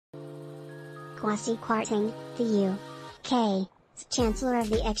Kwasi Kwarteng, the UK's Chancellor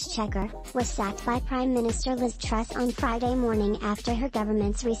of the Exchequer, was sacked by Prime Minister Liz Truss on Friday morning after her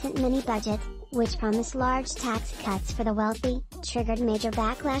government's recent mini-budget, which promised large tax cuts for the wealthy, triggered major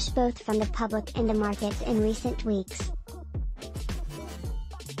backlash both from the public and the markets in recent weeks.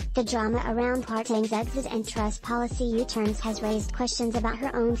 The drama around Kwarteng's exit and Truss policy U-turns has raised questions about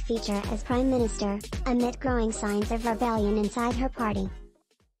her own future as Prime Minister, amid growing signs of rebellion inside her party.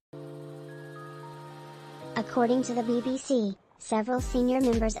 According to the BBC, several senior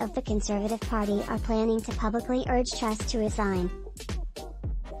members of the Conservative Party are planning to publicly urge Truss to resign.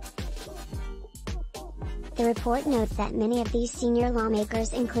 The report notes that many of these senior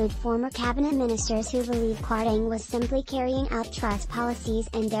lawmakers include former cabinet ministers who believe Kwarteng was simply carrying out Truss policies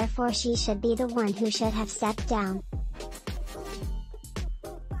and therefore she should be the one who should have stepped down.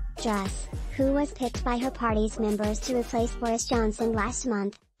 Truss, who was picked by her party's members to replace Boris Johnson last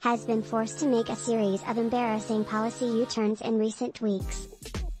month, has been forced to make a series of embarrassing policy U-turns in recent weeks.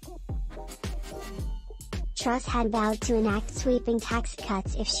 Truss had vowed to enact sweeping tax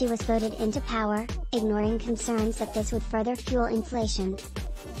cuts if she was voted into power, ignoring concerns that this would further fuel inflation.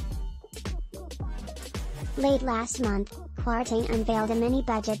 Late last month, Kwarteng unveiled a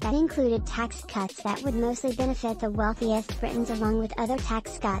mini-budget that included tax cuts that would mostly benefit the wealthiest Britons along with other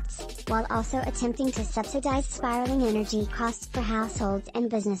tax cuts, while also attempting to subsidize spiraling energy costs for households and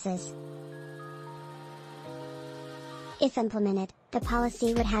businesses. If implemented, the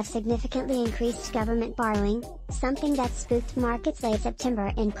policy would have significantly increased government borrowing, something that spooked markets late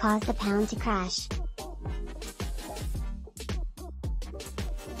September and caused the pound to crash.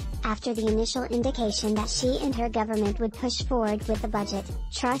 After the initial indication that she and her government would push forward with the budget,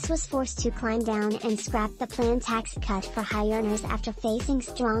 Truss was forced to climb down and scrap the planned tax cut for high earners after facing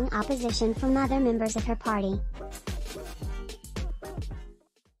strong opposition from other members of her party.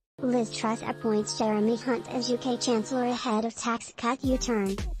 Liz Truss appoints Jeremy Hunt as UK Chancellor ahead of tax cut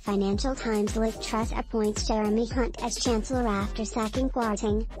U-turn. Financial Times: Liz Truss appoints Jeremy Hunt as Chancellor after sacking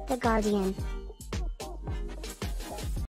Kwarteng, The Guardian.